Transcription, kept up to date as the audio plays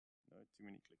too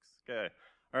many clicks. Okay.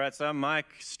 All right, so I'm Mike,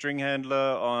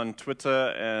 Stringhandler on Twitter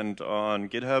and on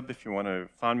GitHub if you want to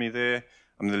find me there.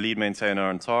 I'm the lead maintainer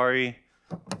on Tari.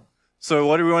 So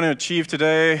what do we want to achieve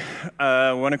today?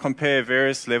 We want to compare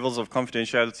various levels of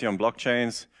confidentiality on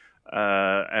blockchains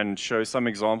and show some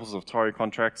examples of Tari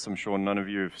contracts. I'm sure none of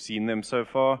you have seen them so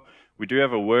far. We do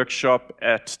have a workshop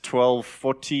at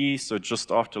 12:40, so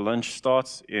just after lunch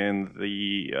starts in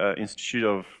the Institute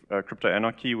of Crypto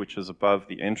Anarchy, which is above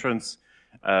the entrance.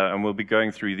 And we'll be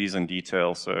going through these in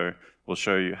detail, so we'll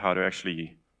show you how to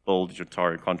actually build your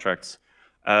Tari contracts.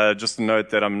 Just a note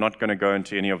that I'm not going to go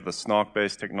into any of the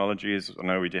snark-based technologies. I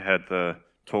know we had the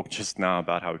talk just now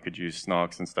about how we could use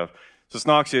snarks and stuff. So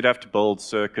snarks, you'd have to build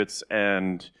circuits,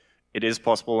 and it is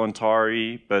possible on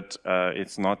Tari, but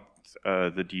it's not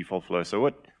the default flow. So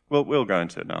we'll go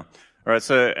into it now. All right.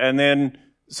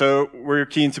 So we're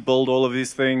keen to build all of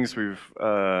these things. We've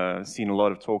seen a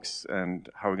lot of talks and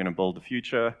how we're going to build the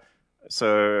future.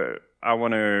 So I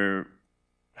want to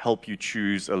help you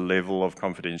choose a level of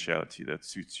confidentiality that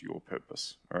suits your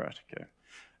purpose. All right. Okay.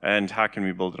 And how can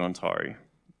we build it on Tari?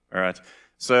 All right.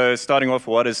 So starting off,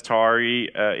 what is Tari?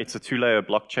 It's a two-layer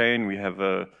blockchain. We have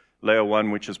a layer 1,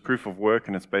 which is proof of work,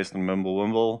 and it's based on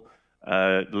Mimblewimble.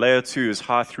 Layer 2 is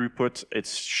high throughput.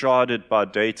 It's sharded by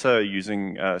data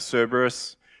using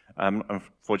Cerberus. I'm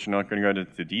unfortunately not going to go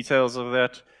into the details of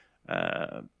that,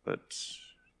 but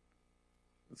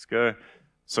let's go.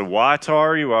 So why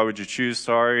Tari? Why would you choose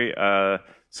Tari?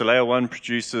 So layer 1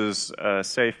 produces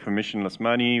safe, permissionless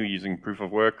money using proof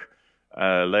of work.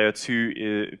 Layer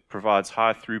 2 provides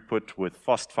high throughput with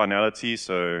fast finality.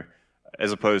 So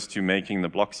as opposed to making the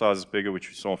block sizes bigger, which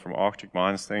we saw from Arctic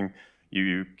Mines thing,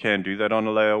 you can do that on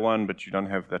a layer 1, but you don't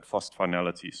have that fast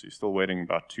finality. So you're still waiting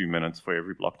about 2 minutes for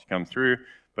every block to come through.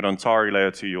 But on Tari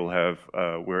layer 2, you'll have,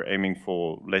 we're aiming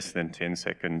for less than 10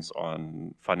 seconds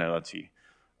on finality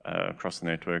across the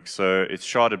network. So it's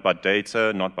sharded by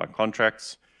data, not by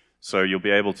contracts. So you'll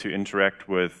be able to interact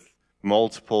with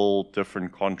multiple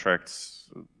different contracts,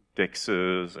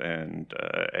 DEXs and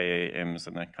AAMs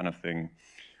and that kind of thing.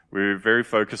 We're very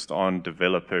focused on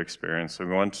developer experience. So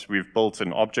we've built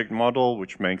an object model,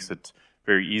 which makes it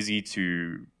very easy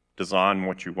to design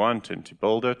what you want and to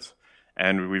build it.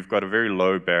 And we've got a very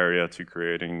low barrier to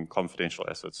creating confidential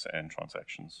assets and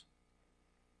transactions.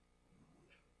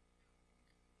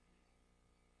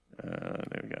 There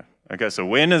we go. Okay, so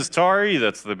when is Tari?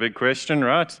 That's the big question,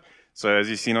 right? So as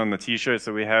you've seen on the t-shirts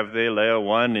that we have there, layer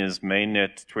 1 is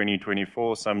mainnet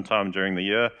 2024, sometime during the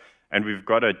year. And we've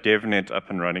got a DevNet up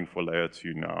and running for layer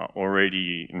 2 now,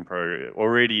 already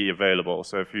available.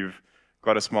 So if you've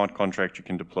got a smart contract, you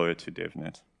can deploy it to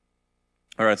DevNet.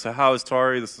 All right, so how is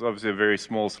Tari? This is obviously a very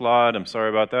small slide. I'm sorry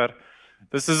about that.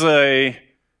 This is a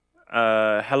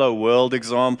hello world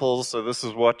example. So this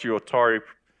is what your Tari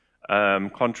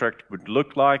contract would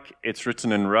look like. It's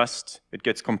written in Rust. It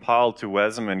gets compiled to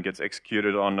WASM and gets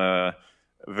executed on a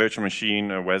virtual machine,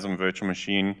 a WASM virtual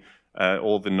machine.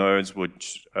 All the nodes would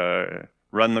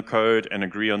run the code and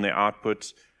agree on the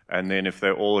output, and then if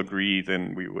they all agree,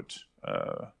 then we would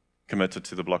commit it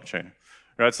to the blockchain.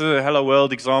 Right, so the hello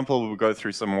world example, we'll go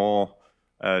through some more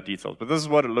details, but this is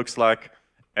what it looks like.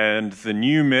 And the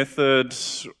new method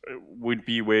would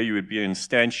be where you would be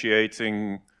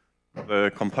instantiating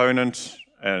the component,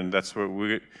 and that's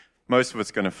where most of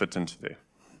it's going to fit into there.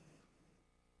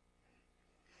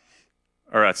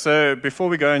 All right, so before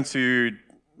we go into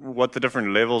what the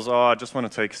different levels are, I just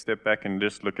want to take a step back and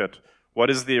just look at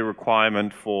what is the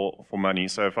requirement for money.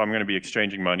 So if I'm going to be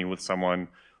exchanging money with someone,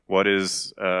 what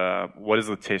is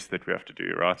the test that we have to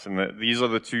do, right? And these are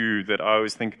the two that I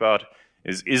always think about: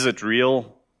 is it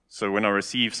real? So when I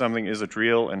receive something, is it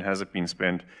real, and has it been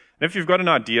spent? And if you've got an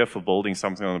idea for building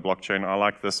something on the blockchain, I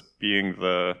like this being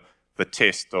the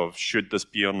test of, should this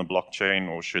be on the blockchain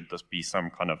or should this be some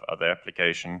kind of other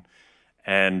application?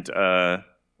 And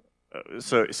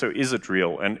so is it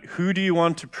real? And who do you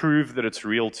want to prove that it's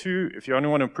real to? If you only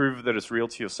want to prove that it's real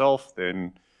to yourself,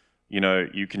 then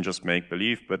you can just make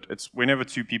believe. But it's whenever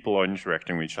two people are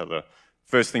interacting with each other,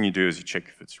 first thing you do is you check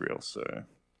if it's real.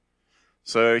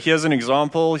 So here's an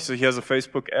example. So here's a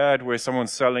Facebook ad where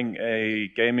someone's selling a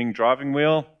gaming driving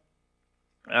wheel.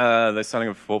 They're selling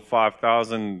it for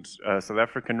 5,000 South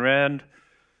African rand.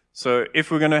 So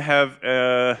if we're going to have,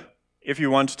 if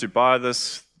you wanted to buy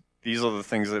this, these are the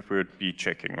things that we would be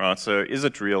checking, right? So is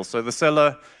it real? So the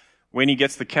seller, when he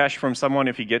gets the cash from someone,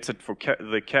 if he gets it for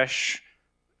the cash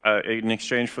in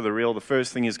exchange for the real, the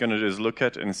first thing he's going to do is look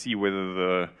at and see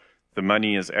whether the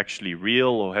money is actually real,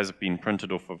 or has it been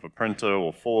printed off of a printer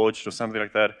or forged or something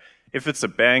like that. If it's a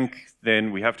bank,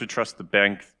 then we have to trust the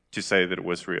bank to say that it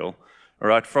was real. All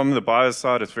right, from the buyer's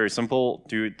side, it's very simple.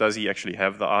 Does he actually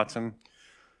have the item?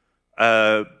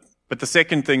 But the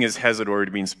second thing is, has it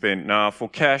already been spent? Now, for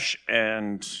cash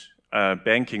and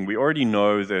banking, we already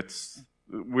know that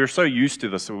we're so used to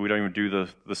this that we don't even do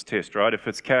this test, right? If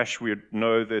it's cash, we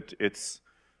know that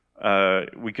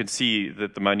we can see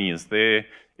that the money is there.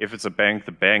 If it's a bank,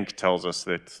 the bank tells us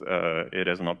that it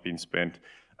has not been spent.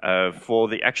 For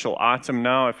the actual item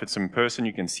now, if it's in person,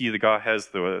 you can see the guy has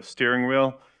the steering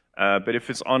wheel. But if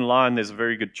it's online, there's a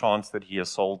very good chance that he has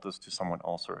sold this to someone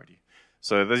else already.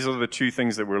 So these are the two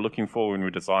things that we're looking for when we're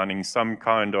designing some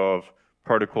kind of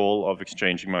protocol of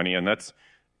exchanging money, and that's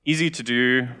easy to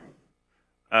do.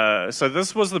 So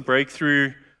this was the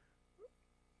breakthrough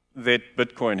that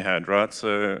Bitcoin had, right?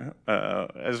 So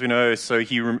as we know,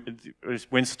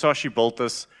 when Satoshi built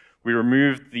this, we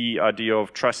removed the idea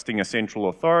of trusting a central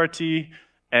authority,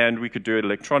 and we could do it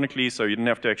electronically, so you didn't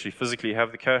have to actually physically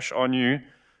have the cash on you.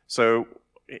 So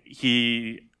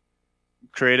he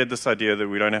created this idea that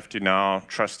we don't have to now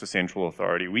trust a central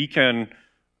authority.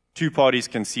 Two parties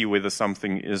can see whether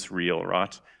something is real,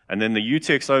 right? And then the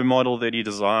UTXO model that he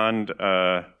designed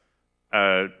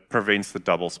prevents the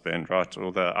double spend, right?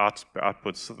 Or the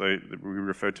outputs that we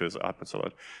refer to as outputs a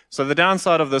lot. So the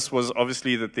downside of this was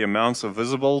obviously that the amounts are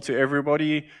visible to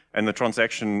everybody, and the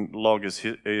transaction log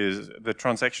the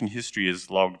transaction history is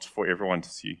logged for everyone to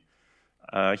see.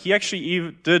 He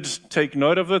actually did take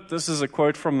note of it. This is a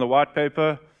quote from the white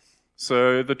paper.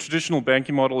 So the traditional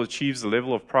banking model achieves a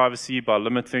level of privacy by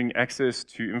limiting access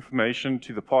to information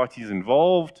to the parties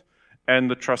involved and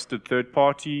the trusted third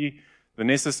party. The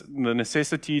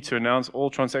necessity to announce all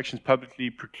transactions publicly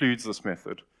precludes this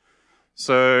method.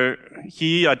 So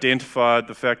he identified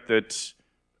the fact that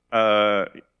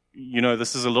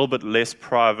this is a little bit less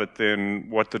private than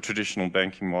what the traditional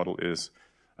banking model is.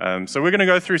 So we're going to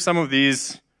go through some of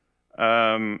these,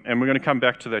 and we're going to come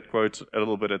back to that quote a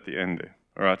little bit at the end there.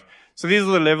 All right. So these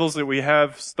are the levels that we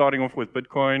have, starting off with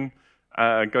Bitcoin,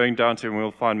 going down to, and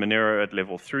we'll find Monero at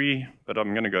level 3, but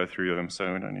I'm going to go through them,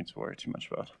 so we don't need to worry too much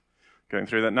about going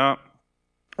through that now.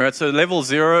 All right, so level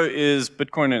 0 is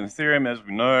Bitcoin and Ethereum. As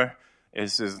we know,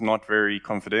 this is not very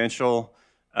confidential.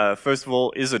 First of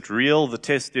all, is it real? The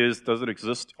test is, does it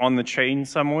exist on the chain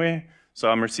somewhere? So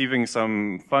I'm receiving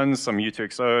some funds, some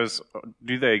UTXOs.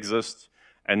 Do they exist?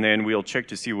 And then we'll check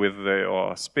to see whether they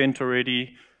are spent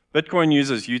already. Bitcoin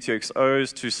uses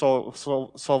UTXOs to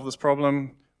solve this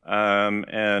problem,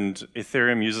 and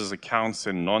Ethereum uses accounts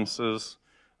and nonces.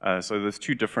 So there's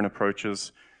two different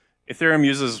approaches. Ethereum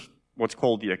uses what's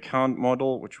called the account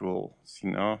model, which we'll see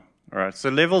now. All right, so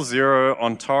level 0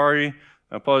 on Tari.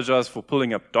 I apologize for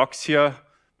pulling up docs here,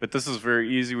 but this is very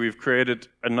easy. We've created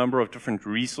a number of different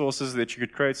resources that you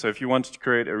could create. So if you wanted to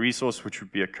create a resource which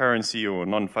would be a currency or a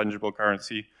non-fungible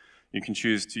currency, you can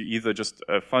choose to either just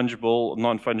a fungible,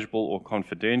 non-fungible, or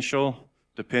confidential,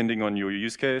 depending on your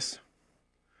use case.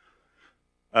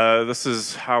 This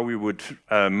is how we would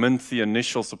mint the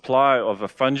initial supply of a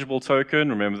fungible token.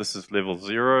 Remember, this is level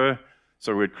 0.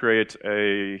 So we'd create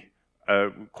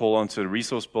call onto the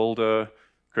resource builder,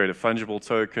 create a fungible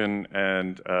token,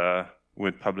 and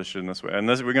we'd publish it in this way. And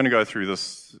we're going to go through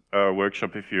this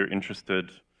workshop if you're interested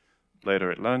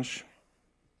later at lunch.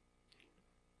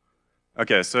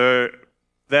 Okay, so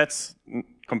that's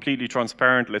completely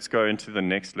transparent. Let's go into the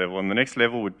next level. And the next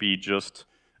level would be just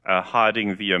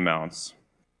hiding the amounts.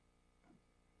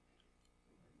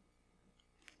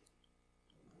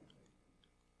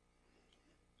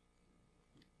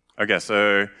 Okay,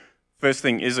 so first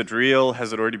thing, is it real?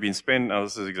 Has it already been spent? Now,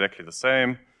 this is exactly the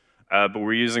same, but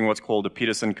we're using what's called a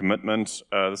Peterson commitment.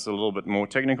 This is a little bit more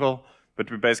technical,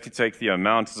 but we basically take the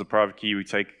amount as a private key. We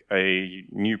take a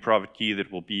new private key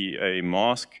that will be a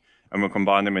mask, and we'll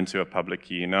combine them into a public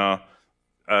key. Now,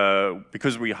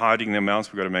 because we're hiding the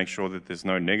amounts, we've got to make sure that there's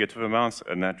no negative amounts,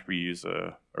 and that we use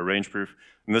a range proof.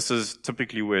 And this is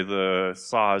typically where the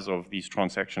size of these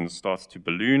transactions starts to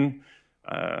balloon.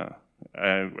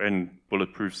 And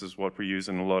bulletproofs is what we use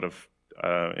in a lot of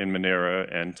in Monero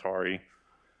and Tari.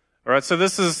 All right, so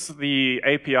this is the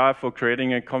API for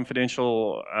creating a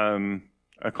confidential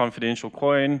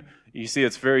coin. You see,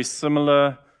 it's very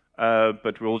similar,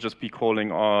 but we'll just be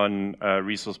calling on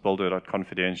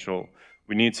resourcebuilder.confidential.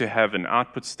 We need to have an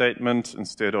output statement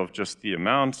instead of just the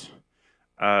amount.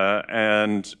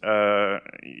 Here's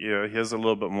a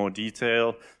little bit more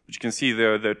detail. But you can see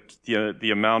there that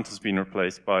the amount has been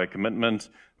replaced by a commitment.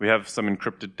 We have some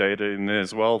encrypted data in there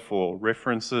as well for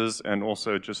references, and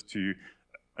also just to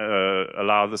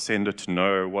allow the sender to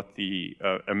know what the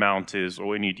amount is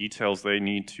or any details they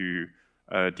need to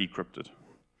decrypt it.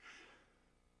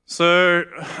 So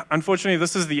unfortunately,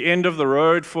 this is the end of the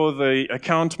road for the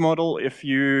account model.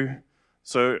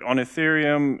 So on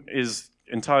Ethereum is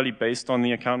entirely based on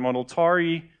the account model.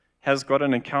 Tari has got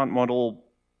an account model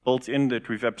built in that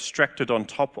we've abstracted on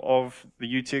top of the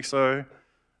UTXO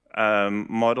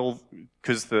model,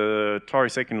 because the Tari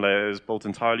second layer is built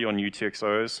entirely on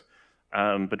UTXOs,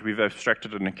 but we've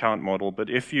abstracted an account model. But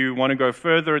if you want to go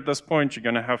further at this point, you're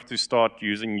going to have to start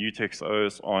using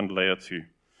UTXOs on layer 2.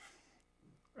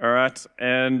 All right,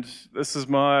 and this is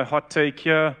my hot take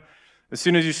here. As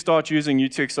soon as you start using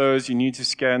UTXOs, you need to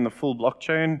scan the full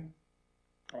blockchain.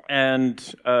 And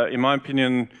in my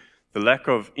opinion, the lack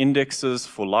of indexes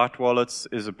for light wallets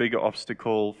is a bigger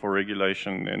obstacle for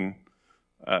regulation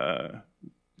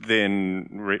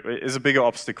is a bigger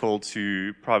obstacle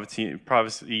to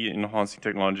privacy enhancing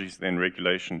technologies than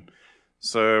regulation.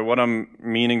 So what I'm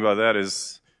meaning by that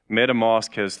is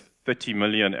MetaMask has 30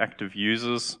 million active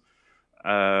users,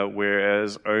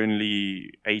 whereas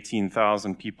only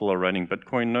 18,000 people are running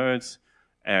Bitcoin nodes.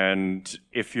 And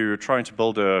if you're trying to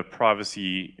build a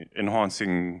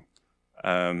privacy-enhancing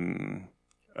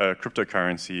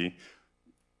cryptocurrency,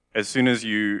 as soon as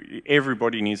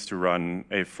everybody needs to run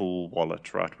a full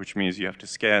wallet, right? Which means you have to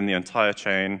scan the entire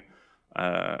chain.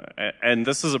 And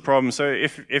this is a problem. So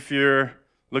if you're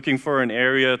looking for an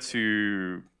area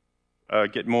to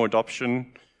get more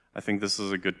adoption, I think this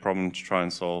is a good problem to try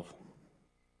and solve.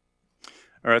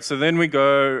 All right, so then we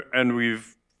go and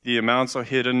the amounts are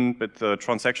hidden, but the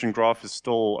transaction graph is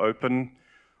still open.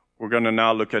 We're going to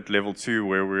now look at level 2,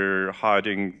 where we're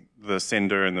hiding the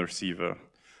sender and the receiver.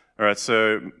 All right,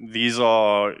 so these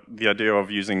are the idea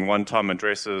of using one-time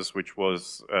addresses, which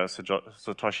was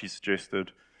Satoshi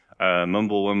suggested.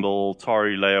 Mimblewimble,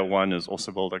 Tari layer 1 is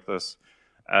also built like this.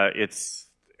 It's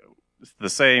the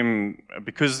same,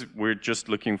 because we're just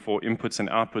looking for inputs and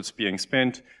outputs being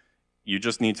spent. You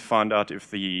just need to find out if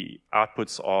the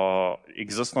outputs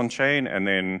exist on chain, and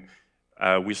then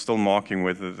we're still marking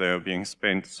whether they're being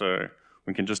spent. So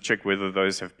we can just check whether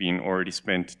those have been already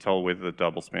spent to tell whether the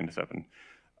double spend has happened.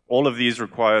 All of these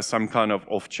require some kind of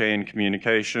off-chain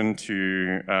communication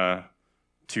to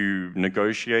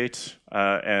negotiate.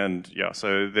 And yeah,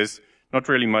 so there's not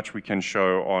really much we can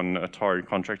show on a Tari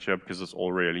contract here because it's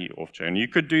all really off-chain. You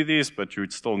could do this, but you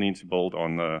would still need to build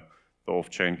on the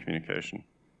off-chain communication.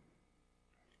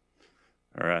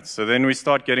 All right, so then we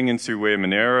start getting into where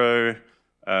Monero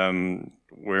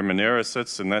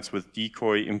sits, and that's with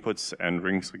decoy inputs and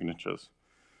ring signatures.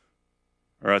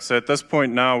 All right, so at this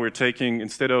point now we're taking,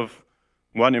 instead of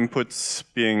one input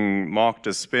being marked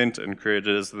as spent and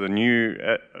created as the new,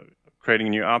 creating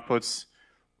new outputs,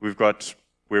 we've got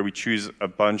where we choose a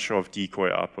bunch of decoy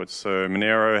outputs. So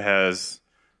Monero has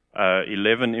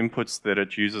 11 inputs that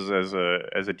it uses as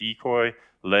a decoy.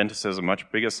 Lantis has a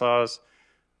much bigger size.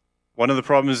 One of the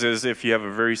problems is if you have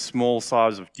a very small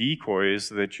size of decoys,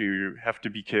 that you have to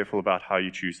be careful about how you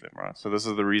choose them, right? So this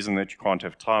is the reason that you can't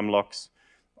have time locks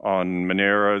on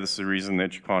Monero. This is the reason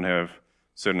that you can't have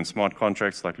certain smart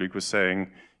contracts, like Luke was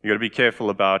saying. You got to be careful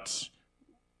about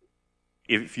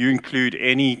if you include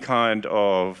any kind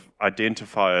of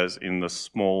identifiers in the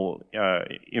small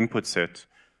input set,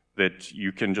 that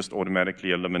you can just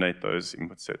automatically eliminate those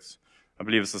input sets. I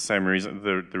believe it's the same reason,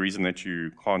 the reason that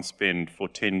you can't spend for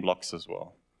 10 blocks as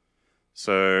well.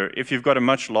 So if you've got a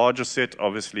much larger set,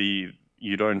 obviously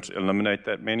you don't eliminate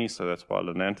that many, so that's why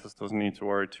Lantis doesn't need to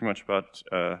worry too much about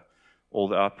all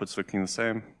the outputs looking the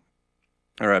same.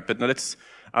 All right, but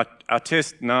our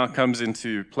test now comes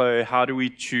into play. How do we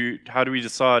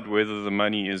decide whether the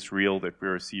money is real that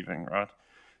we're receiving, right?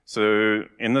 So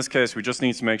in this case, we just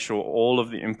need to make sure all of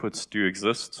the inputs do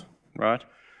exist, right?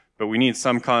 But we need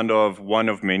some kind of one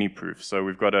of many proof. So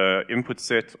we've got an input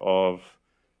set of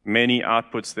many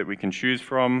outputs that we can choose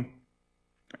from,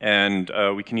 and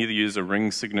we can either use a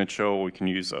ring signature or we can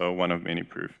use a one of many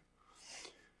proof.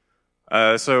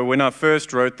 So when I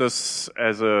first wrote this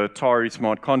as a Tari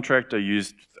smart contract, I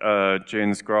used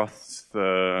Jens Groth's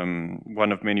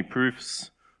one of many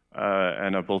proofs,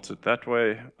 and I built it that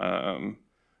way.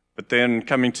 But then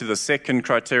coming to the second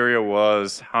criteria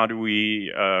was, how do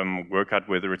we work out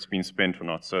whether it's been spent or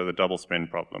not? So the double spend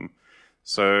problem.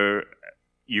 So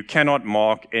you cannot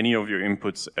mark any of your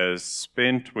inputs as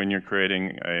spent when you're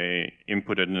creating a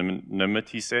input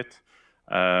anonymity set,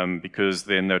 because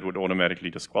then that would automatically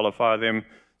disqualify them.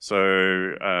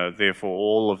 So therefore,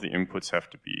 all of the inputs have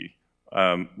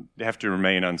to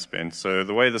remain unspent. So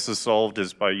the way this is solved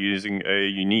is by using a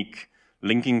unique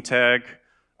linking tag.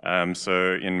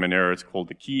 So in Monero, it's called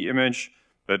the key image.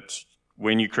 But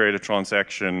when you create a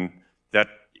transaction,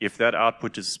 if that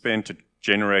output is spent, it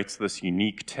generates this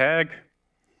unique tag.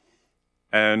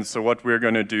 And so what we're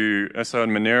going to do, so in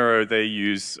Monero, they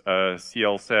use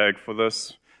CLSAG for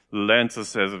this.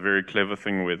 Lantis has a very clever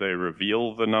thing where they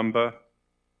reveal the number.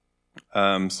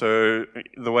 So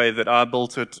the way that I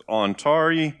built it on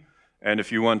Tari, and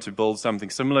if you want to build something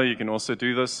similar, you can also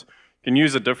do this. You can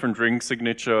use a different ring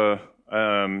signature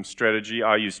strategy.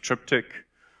 I use triptych.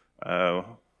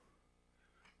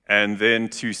 And then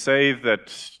to save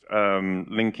that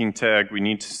linking tag, we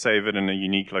need to save it in a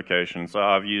unique location. So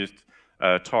I've used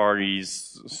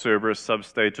Tari's Cerberus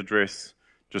substate address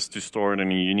just to store it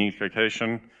in a unique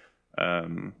location.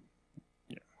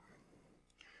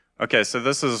 Okay, so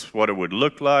this is what it would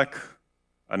look like.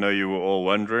 I know you were all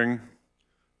wondering.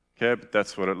 Okay, but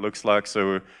that's what it looks like.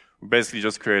 So we basically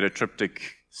just create a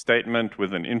triptych statement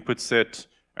with an input set,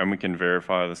 and we can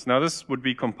verify this. Now this would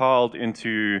be compiled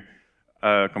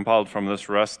from this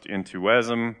Rust into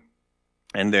WASM,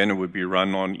 and then it would be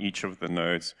run on each of the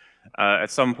nodes. At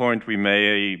some point, we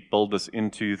may build this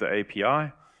into the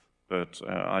API, but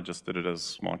I just did it as a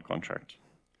smart contract.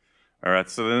 All right,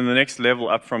 so then the next level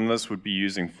up from this would be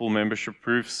using full membership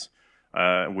proofs,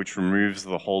 which removes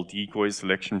the whole decoy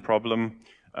selection problem,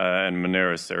 and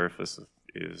Monero Seraphis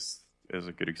is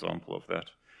a good example of that.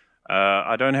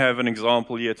 I don't have an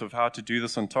example yet of how to do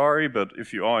this on Tari, but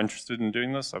if you are interested in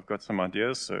doing this, I've got some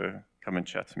ideas, so come and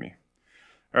chat to me.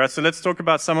 All right, so let's talk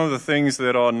about some of the things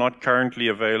that are not currently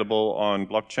available on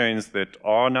blockchains that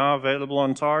are now available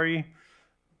on Tari.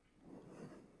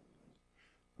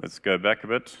 Let's go back a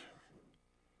bit.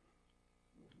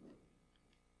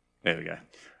 There we go.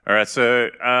 All right,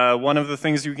 so one of the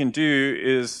things you can do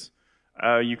is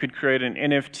you could create an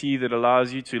NFT that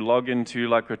allows you to log into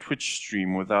like a Twitch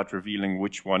stream without revealing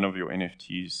which one of your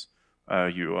NFTs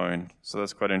you own. So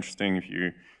that's quite interesting. If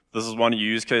this is one of your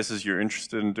use cases you're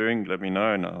interested in doing, let me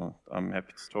know, and I'm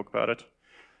happy to talk about it.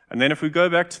 And then if we go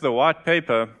back to the white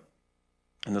paper,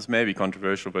 and this may be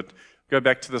controversial, but go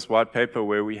back to this white paper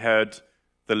where we had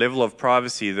the level of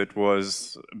privacy that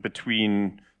was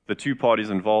between the two parties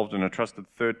involved in a trusted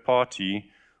third party.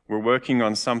 We're working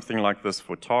on something like this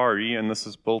for Tari, and this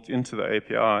is built into the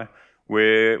API,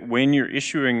 where when you're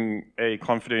issuing a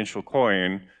confidential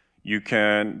coin,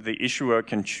 the issuer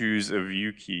can choose a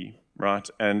view key, right?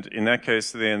 And in that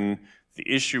case, then the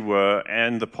issuer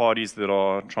and the parties that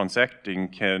are transacting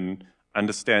can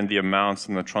understand the amounts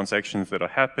and the transactions that are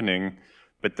happening,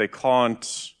 but they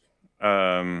can't,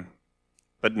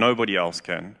 but nobody else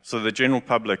can. So the general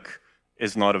public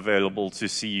is not available to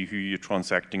see who you're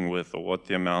transacting with or what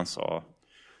the amounts are.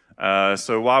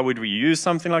 So why would we use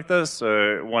something like this?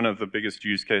 One of the biggest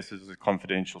use cases is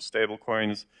confidential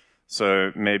stablecoins.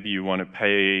 So maybe you want to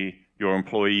pay your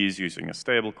employees using a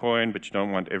stablecoin, but you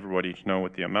don't want everybody to know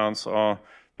what the amounts are,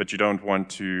 but you don't want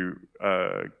to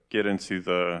get into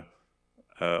the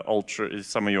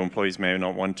some of your employees may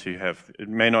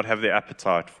not have the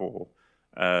appetite for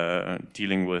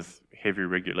dealing with heavy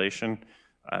regulation.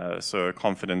 So a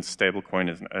confidential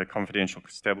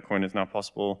stablecoin is now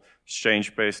possible.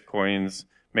 Exchange-based coins,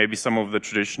 maybe some of the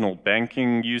traditional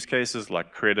banking use cases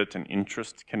like credit and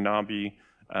interest can now be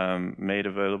made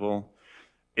available.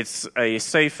 It's a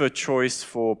safer choice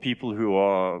for people who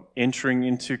are entering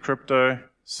into crypto.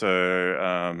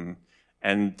 So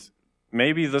and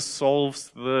maybe this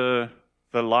solves the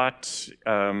light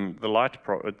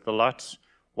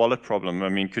wallet problem. I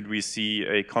mean, could we see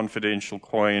a confidential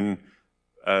coin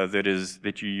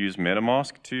that you use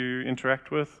MetaMask to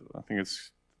interact with? I think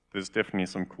there's definitely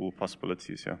some cool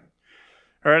possibilities here.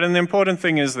 All right, and the important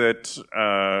thing is that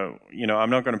I'm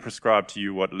not going to prescribe to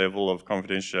you what level of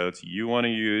confidentiality you want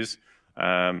to use,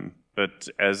 but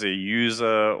as a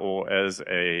user or as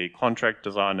a contract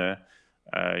designer,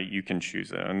 you can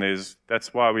choose it. And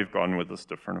that's why we've gone with this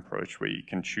different approach where you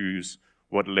can choose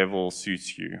what level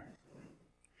suits you.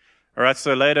 All right,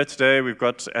 so later today, we've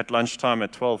got at lunchtime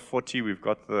at 12:40, we've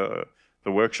got the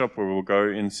workshop where we'll go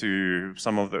into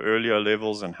some of the earlier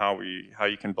levels and how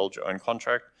you can build your own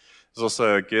contract. There's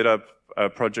also a GitHub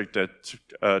project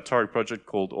Tari project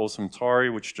called Awesome Tari,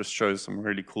 which just shows some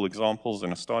really cool examples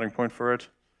and a starting point for it.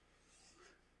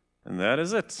 And that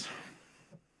is it.